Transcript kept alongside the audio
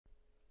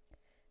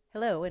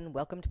Hello and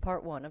welcome to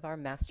part 1 of our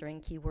Mastering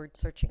Keyword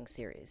Searching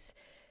series,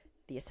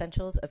 The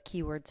Essentials of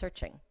Keyword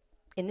Searching.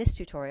 In this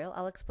tutorial,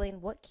 I'll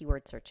explain what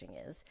keyword searching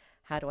is,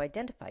 how to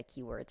identify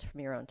keywords from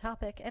your own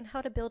topic, and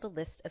how to build a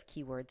list of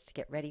keywords to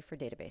get ready for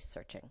database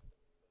searching.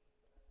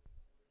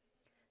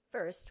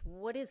 First,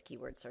 what is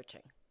keyword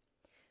searching?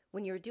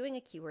 When you're doing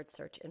a keyword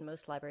search in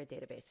most library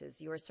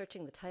databases, you are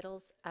searching the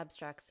titles,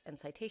 abstracts, and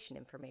citation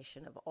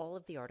information of all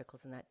of the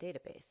articles in that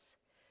database.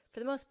 For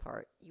the most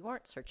part, you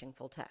aren't searching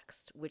full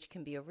text, which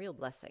can be a real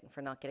blessing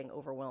for not getting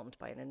overwhelmed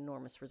by an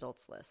enormous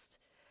results list.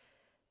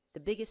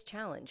 The biggest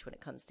challenge when it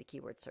comes to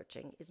keyword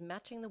searching is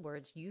matching the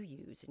words you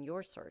use in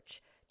your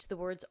search to the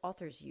words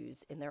authors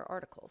use in their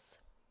articles.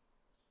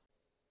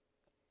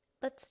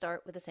 Let's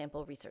start with a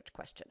sample research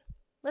question.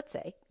 Let's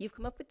say you've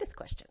come up with this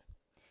question.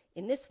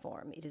 In this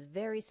form, it is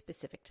very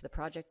specific to the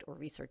project or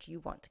research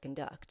you want to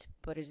conduct,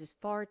 but it is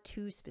far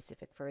too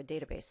specific for a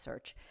database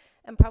search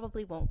and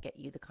probably won't get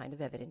you the kind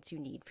of evidence you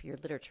need for your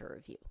literature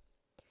review.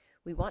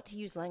 We want to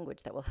use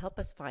language that will help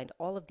us find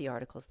all of the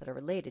articles that are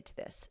related to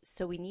this,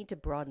 so we need to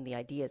broaden the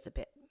ideas a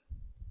bit.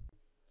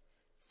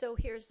 So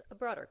here's a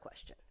broader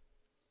question.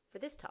 For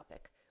this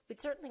topic,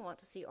 we'd certainly want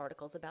to see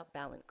articles about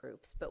Ballant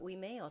groups, but we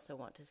may also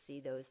want to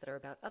see those that are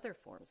about other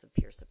forms of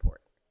peer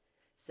support.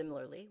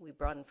 Similarly, we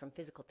broaden from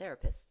physical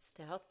therapists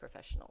to health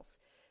professionals,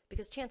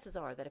 because chances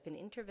are that if an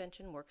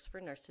intervention works for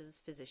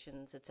nurses,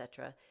 physicians,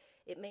 etc.,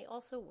 it may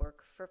also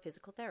work for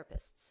physical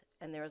therapists,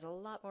 and there is a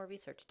lot more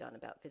research done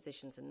about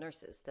physicians and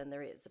nurses than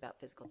there is about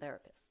physical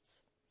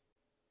therapists.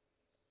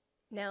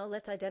 Now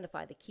let's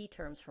identify the key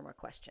terms from our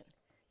question.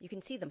 You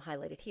can see them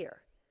highlighted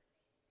here.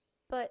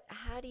 But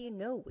how do you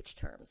know which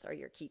terms are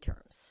your key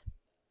terms?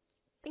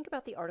 Think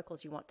about the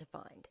articles you want to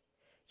find.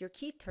 Your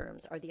key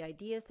terms are the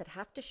ideas that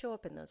have to show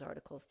up in those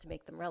articles to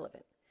make them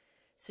relevant.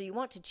 So you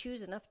want to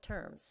choose enough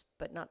terms,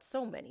 but not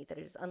so many that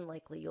it is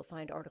unlikely you'll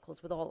find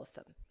articles with all of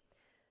them.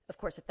 Of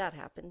course, if that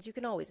happens, you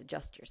can always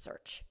adjust your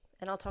search,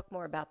 and I'll talk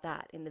more about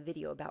that in the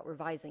video about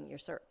revising your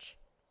search.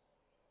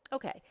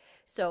 Okay,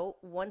 so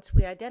once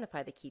we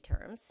identify the key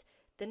terms,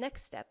 the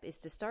next step is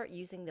to start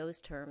using those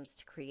terms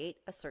to create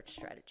a search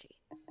strategy.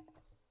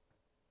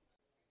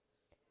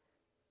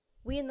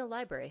 We in the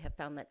library have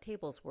found that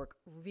tables work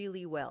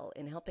really well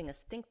in helping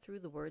us think through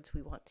the words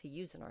we want to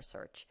use in our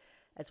search,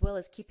 as well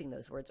as keeping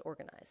those words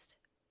organized.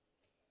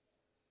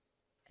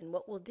 And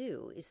what we'll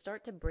do is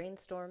start to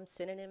brainstorm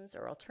synonyms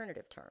or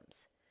alternative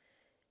terms.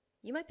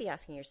 You might be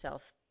asking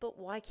yourself, but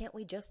why can't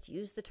we just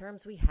use the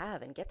terms we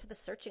have and get to the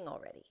searching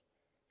already?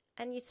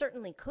 And you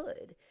certainly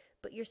could,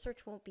 but your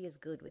search won't be as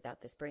good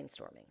without this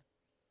brainstorming.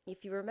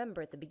 If you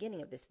remember at the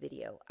beginning of this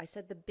video, I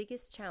said the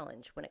biggest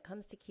challenge when it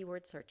comes to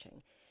keyword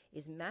searching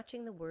is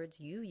matching the words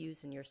you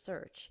use in your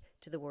search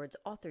to the words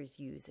authors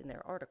use in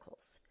their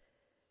articles.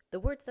 The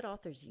words that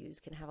authors use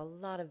can have a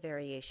lot of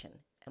variation,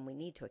 and we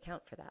need to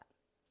account for that.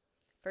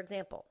 For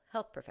example,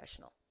 health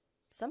professional.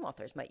 Some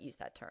authors might use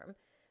that term,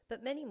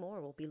 but many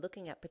more will be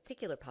looking at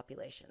particular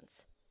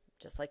populations,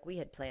 just like we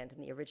had planned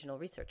in the original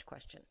research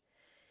question.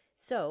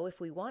 So, if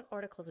we want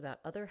articles about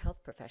other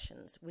health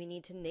professions, we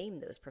need to name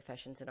those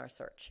professions in our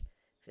search.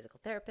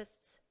 Physical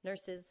therapists,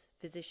 nurses,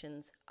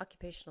 physicians,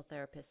 occupational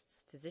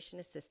therapists,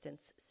 physician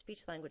assistants,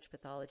 speech-language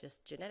pathologists,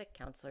 genetic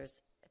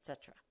counselors,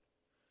 etc.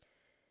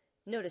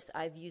 Notice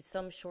I've used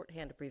some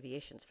shorthand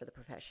abbreviations for the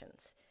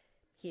professions.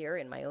 Here,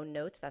 in my own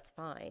notes, that's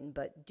fine,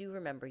 but do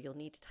remember you'll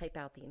need to type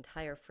out the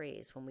entire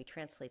phrase when we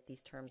translate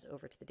these terms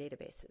over to the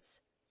databases.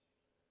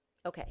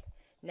 Okay,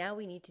 now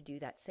we need to do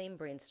that same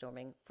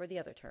brainstorming for the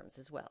other terms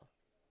as well.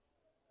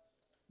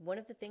 One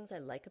of the things I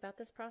like about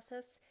this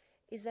process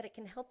is that it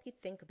can help you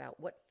think about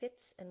what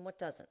fits and what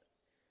doesn't.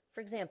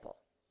 For example,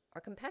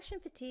 are compassion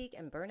fatigue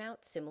and burnout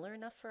similar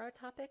enough for our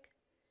topic?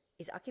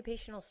 Is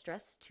occupational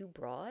stress too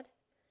broad?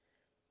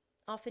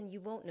 Often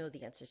you won't know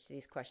the answers to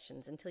these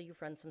questions until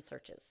you've run some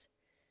searches.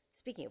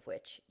 Speaking of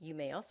which, you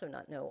may also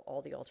not know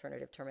all the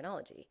alternative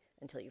terminology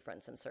until you've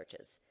run some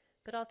searches,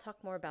 but I'll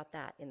talk more about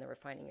that in the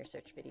Refining Your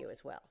Search video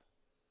as well.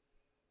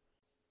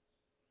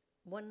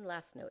 One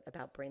last note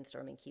about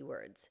brainstorming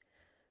keywords.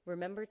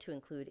 Remember to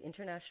include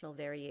international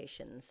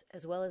variations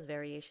as well as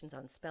variations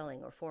on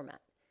spelling or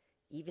format.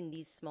 Even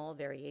these small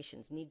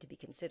variations need to be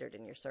considered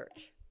in your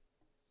search.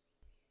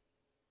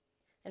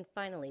 And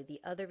finally,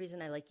 the other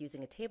reason I like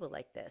using a table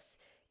like this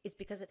is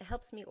because it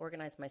helps me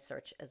organize my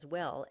search as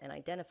well and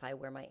identify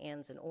where my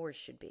ands and ors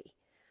should be.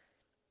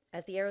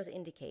 As the arrows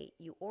indicate,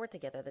 you OR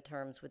together the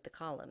terms with the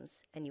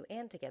columns, and you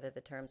AND together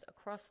the terms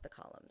across the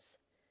columns.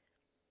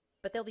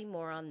 But there'll be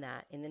more on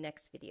that in the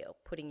next video,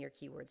 putting your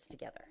keywords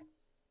together.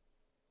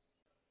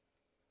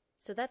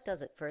 So that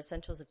does it for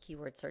Essentials of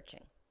Keyword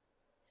Searching.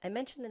 I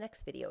mentioned the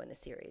next video in the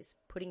series,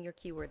 Putting Your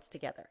Keywords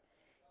Together.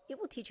 It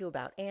will teach you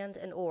about AND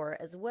and OR,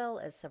 as well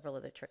as several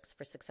other tricks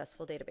for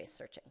successful database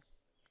searching.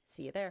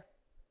 See you there.